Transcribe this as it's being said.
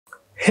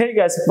Hey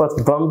guys,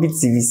 about Bambi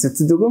TV. So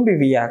today we're going to be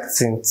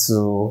reacting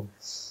to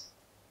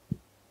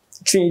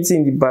Trinity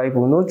in the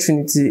Bible, not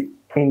Trinity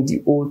in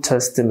the Old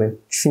Testament,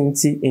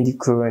 Trinity in the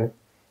Quran.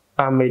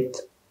 Ahmed,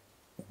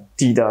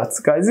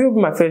 Deedat. Guys, this will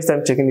be my first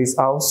time checking this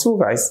out. So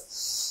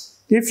guys,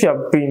 if you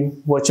have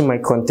been watching my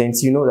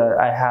content, you know that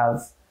I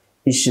have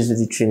issues with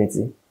the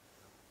Trinity.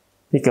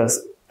 Because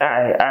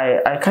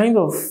I kind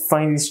of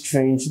find it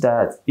strange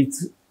that it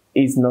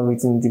is not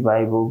written in the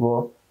Bible,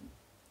 but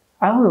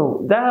I don't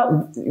know,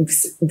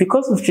 that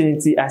because of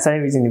Trinity, I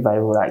started reading the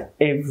Bible like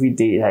every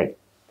day. Like,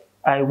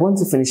 I want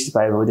to finish the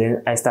Bible,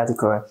 then I start the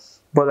Quran.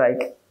 But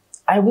like,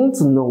 I want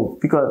to know,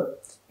 because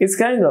it's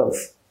kind of,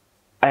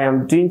 I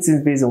am doing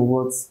things based on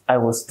what I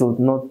was told,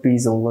 not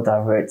based on what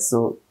I've read.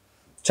 So,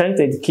 trying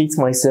to educate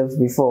myself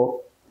before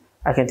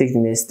I can take the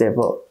next step.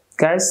 But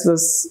guys,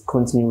 let's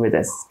continue with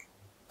this.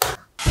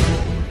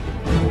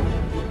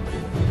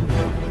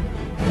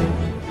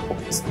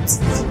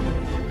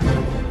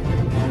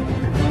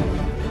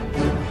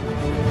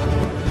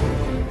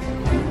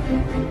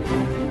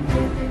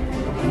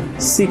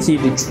 Seek ye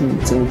the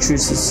truth, and the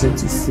truth will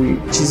set you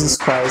free. Jesus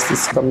Christ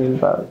is coming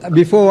back.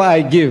 Before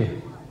I give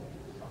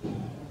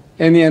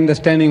any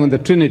understanding on the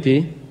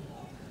Trinity,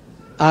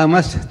 I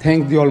must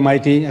thank the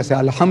Almighty. I say,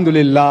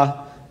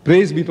 Alhamdulillah,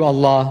 praise be to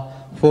Allah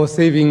for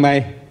saving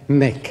my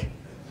neck.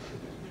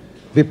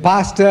 The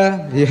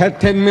pastor, he had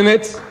 10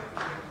 minutes,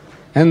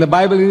 and the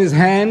Bible in his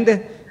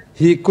hand.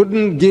 He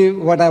couldn't give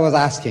what I was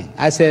asking.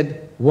 I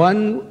said,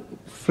 one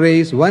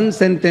phrase, one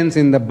sentence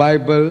in the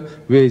Bible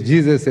where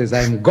Jesus says,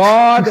 I am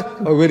God,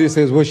 or where he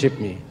says, worship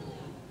me.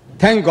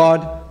 Thank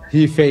God,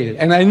 he failed.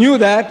 And I knew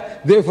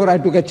that, therefore I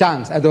took a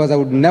chance. Otherwise I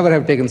would never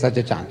have taken such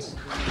a chance.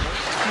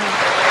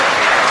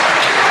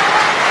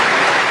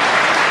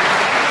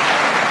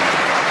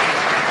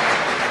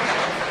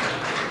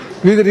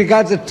 With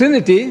regards to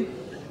Trinity,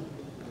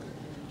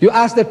 you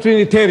ask the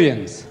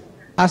Trinitarians.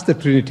 Ask the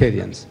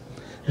Trinitarians.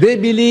 They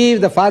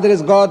believe the Father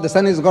is God, the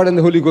Son is God, and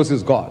the Holy Ghost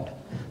is God.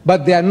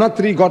 But they are not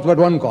three gods, but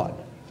one God.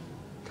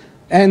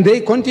 And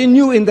they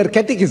continue in their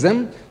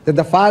catechism that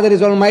the Father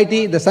is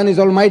Almighty, the Son is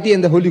Almighty,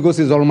 and the Holy Ghost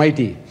is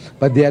Almighty.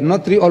 But they are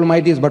not three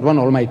Almighties, but one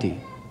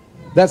Almighty.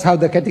 That's how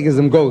the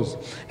catechism goes.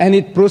 And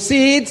it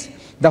proceeds,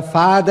 the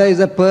Father is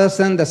a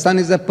person, the Son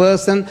is a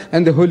person,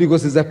 and the Holy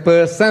Ghost is a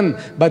person.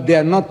 But they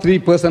are not three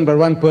persons, but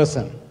one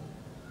person.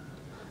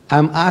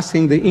 I'm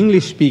asking the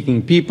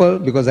English-speaking people,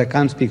 because I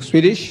can't speak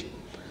Swedish,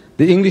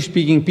 the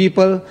English-speaking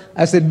people,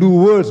 I said, do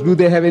words, do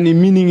they have any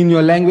meaning in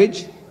your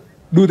language?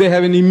 Do they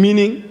have any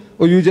meaning?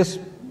 Or you just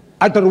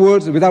utter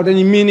words without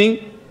any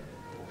meaning?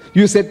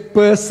 You said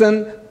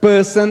person,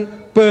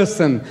 person,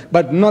 person,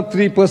 but not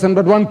three person,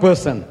 but one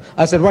person.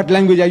 I said, what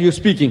language are you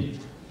speaking?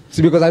 It's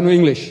because I know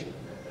English.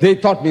 They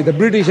taught me, the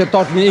British have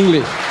taught me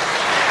English.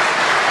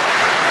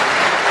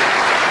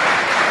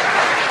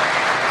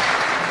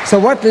 So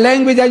what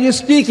language are you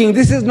speaking?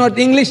 This is not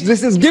English,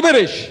 this is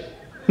gibberish.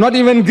 Not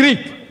even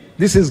Greek.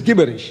 This is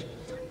gibberish.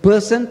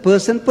 Person,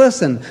 person,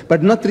 person.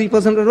 But not three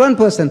person, but one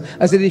person.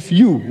 I said, if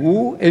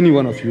you, any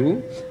one of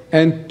you,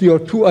 and your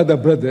two other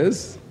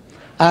brothers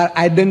are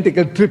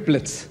identical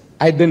triplets,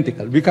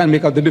 identical. We can't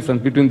make out the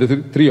difference between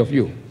the three of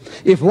you.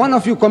 If one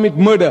of you commit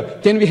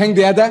murder, can we hang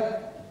the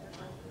other?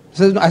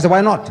 I said,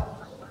 why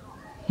not?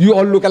 You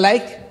all look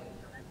alike?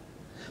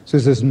 So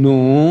he says,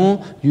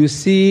 no, you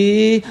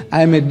see,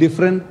 I'm a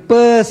different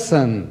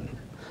person.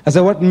 I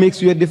said, what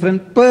makes you a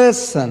different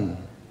person?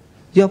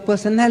 Your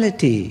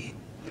personality.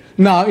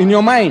 Now, in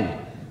your mind,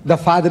 the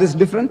Father is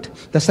different,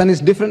 the Son is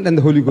different, and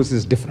the Holy Ghost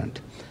is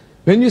different.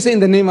 When you say in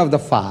the name of the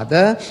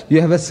Father, you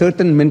have a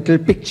certain mental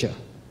picture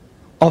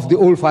of the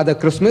old Father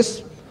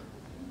Christmas,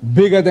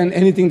 bigger than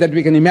anything that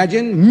we can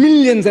imagine,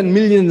 millions and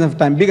millions of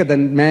times, bigger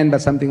than man, but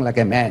something like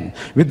a man,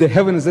 with the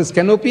heaven as his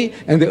canopy,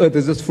 and the earth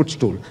as his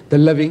footstool, the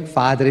loving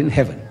Father in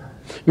heaven.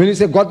 When you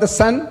say God the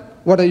Son,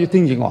 what are you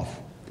thinking of?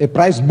 A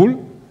prize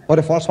bull or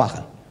a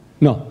Volkswagen?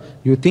 No.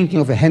 You're thinking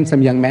of a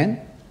handsome young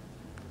man,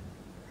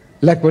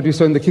 like what we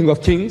saw in The King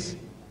of Kings,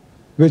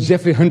 where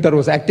Jeffrey Hunter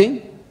was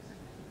acting.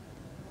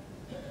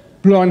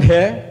 Blonde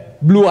hair,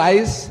 blue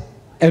eyes,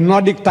 a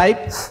Nordic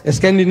type, a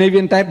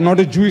Scandinavian type, not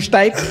a Jewish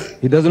type.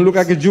 He doesn't look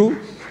like a Jew.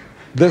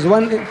 There's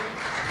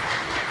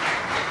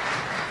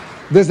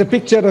a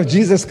picture of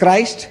Jesus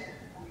Christ,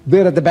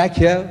 there at the back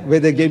here, where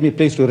they gave me a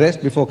place to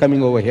rest before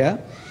coming over here,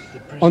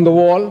 on the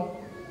wall.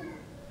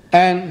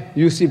 And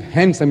you see a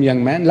handsome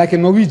young man, like a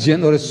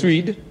Norwegian or a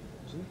Swede,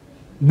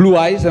 blue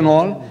eyes and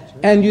all,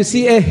 and you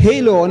see a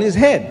halo on his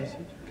head.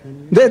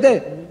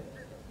 There.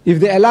 If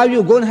they allow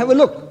you, go and have a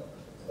look.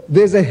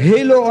 There's a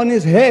halo on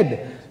his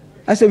head.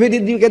 I said, where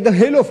did you get the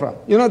halo from?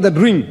 You know, that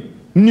ring,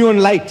 neon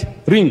light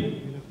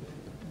ring,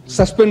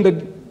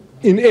 suspended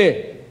in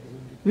air.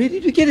 Where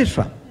did you get it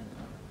from?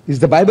 Is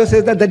the Bible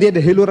says that he had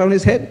a halo around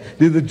his head?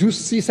 Did the Jews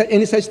see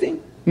any such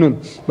thing? No.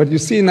 But you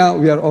see now,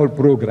 we are all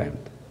programmed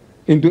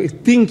into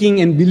thinking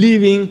and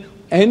believing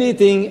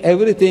anything,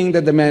 everything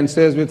that the man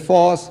says with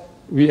force,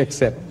 we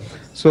accept.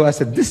 So I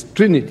said, this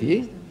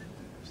Trinity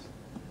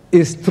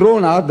is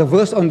thrown out. The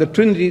verse on the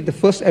Trinity, the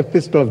first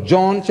epistle of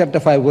John, chapter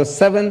 5, verse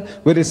 7,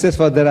 where it says,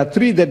 "For there are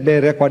three that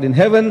bear record in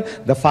heaven,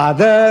 the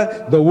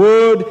Father, the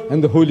Word,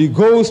 and the Holy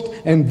Ghost,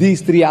 and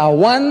these three are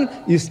one,"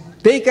 is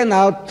taken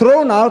out,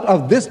 thrown out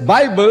of this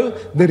Bible,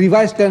 the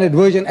Revised Standard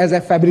Version, as a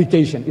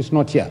fabrication. It's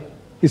not here.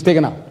 It's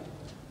taken out.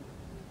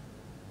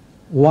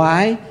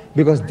 Why?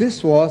 Because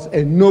this was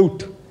a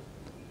note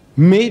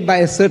made by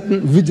a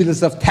certain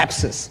Vigilus of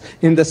Thapsus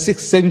in the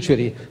 6th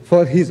century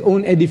for his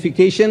own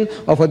edification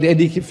or for the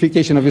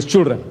edification of his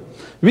children,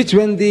 which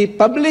when the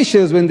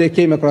publishers, when they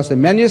came across the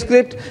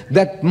manuscript,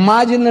 that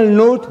marginal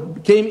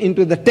note came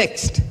into the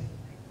text.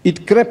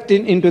 It crept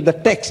into the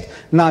text.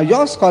 Now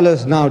your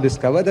scholars now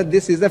discover that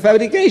this is a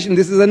fabrication,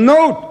 this is a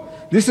note,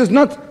 this is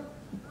not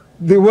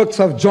the works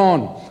of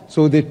John.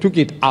 So they took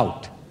it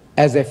out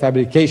as a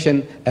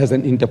fabrication, as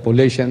an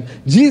interpolation.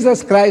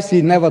 Jesus Christ,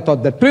 he never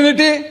taught the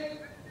Trinity.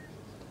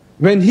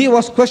 When he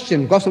was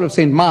questioned, Gospel of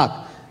St. Mark,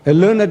 a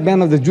learned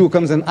man of the Jew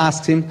comes and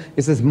asks him,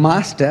 he says,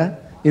 "Master,"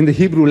 in the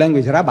Hebrew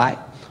language, "Rabbi,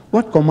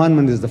 what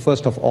commandment is the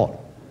first of all?"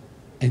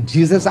 And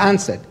Jesus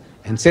answered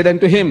and said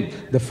unto him,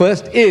 "The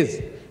first is,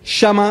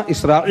 Shama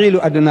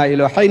Israelu Adonai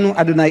Eloheinu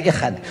Adonai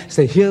Echad."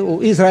 Say, "Hear, O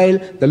Israel,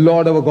 the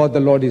Lord our God, the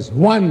Lord is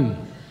one."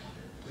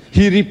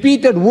 He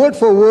repeated word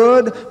for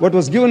word what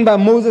was given by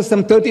Moses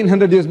some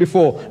 1300 years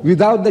before,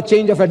 without the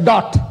change of a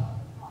dot.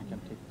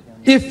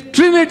 If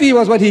Trinity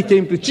was what he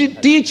came to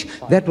teach,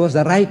 that was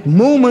the right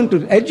moment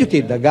to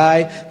educate the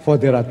guy. For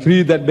there are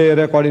three that bear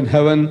record in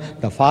heaven,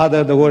 the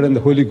Father, the Word, and the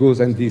Holy Ghost,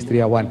 and these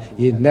three are one.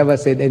 He never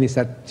said any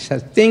such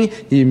thing.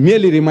 He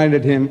merely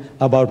reminded him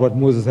about what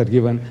Moses had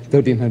given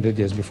 1300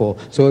 years before.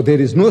 So there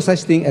is no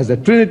such thing as the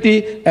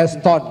Trinity as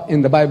taught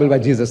in the Bible by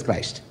Jesus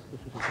Christ.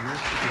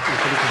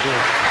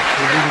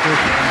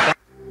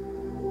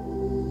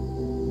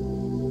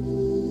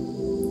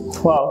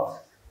 Wow.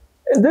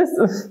 This...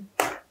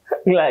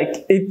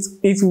 like it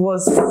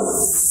was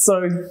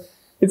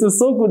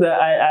so good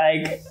that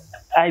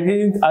I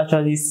didn't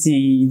actually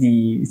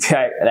see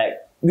like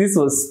this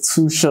was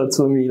too short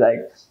for me. Like,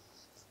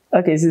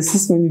 okay, it's a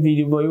 6-minute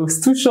video, but it was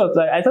too short.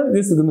 Like, I thought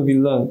this was going to be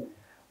long.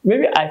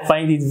 Maybe I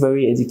find it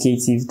very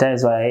educative. That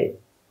is why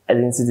I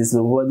didn't see this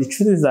long. But the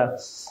truth is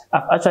that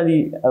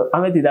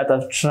Ahmed Deedat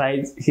have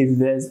tried his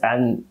best,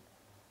 and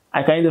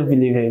I kind of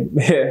believe him.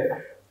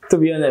 To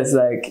be honest,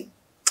 like,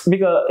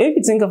 because if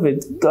you think of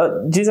it,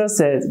 Jesus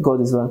said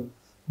God is one.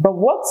 But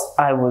what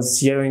I was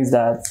hearing is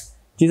that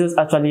Jesus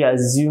actually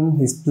assumed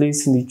his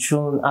place in the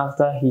throne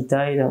after he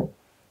died.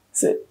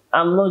 So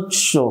I'm not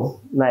sure.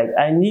 Like,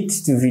 I need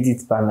to read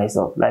it by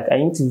myself. Like, I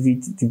need to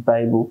read the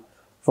Bible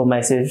for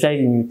myself,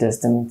 especially the New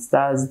Testament.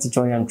 That's the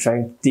journey I'm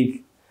trying to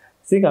take.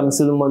 I think I'm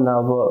Solomon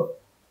now,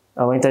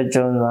 but I went to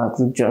John, Mark,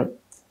 Luke, John.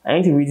 I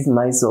need to read it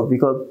myself,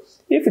 because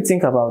if you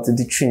think about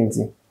the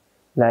Trinity,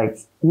 like,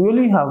 we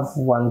only have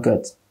one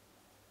God.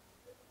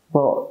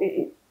 But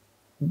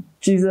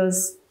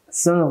Jesus,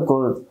 Son of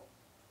God,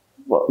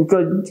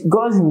 because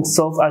God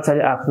himself actually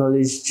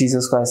acknowledged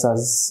Jesus Christ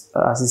as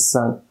his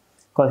son.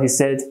 Because he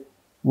said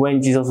when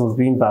Jesus was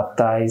being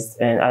baptized,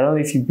 and I don't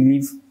know if you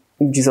believe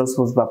if Jesus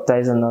was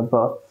baptized or not,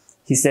 but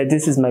he said,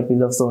 "This is my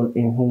beloved son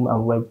in whom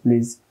I'm well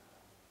pleased."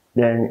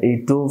 Then a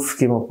dove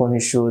came upon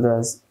his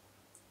shoulders.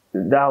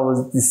 That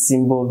was the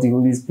symbol of the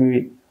Holy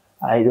Spirit.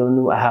 I don't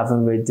know, I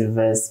haven't read the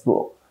verse,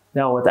 but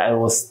that's what I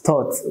was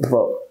taught.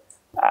 But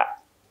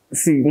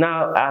see,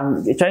 now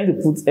I'm trying to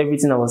put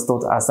everything I was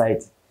taught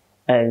aside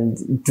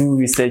and do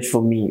research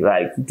for me.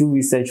 Like, do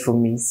research for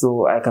me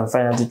so I can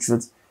find out the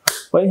truth.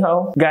 But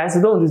anyhow, guys, if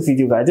you don't do this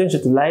video, guys, don't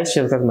forget to like,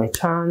 share, subscribe to my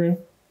channel.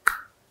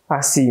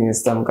 I'll see you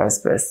next time, guys.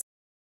 Best.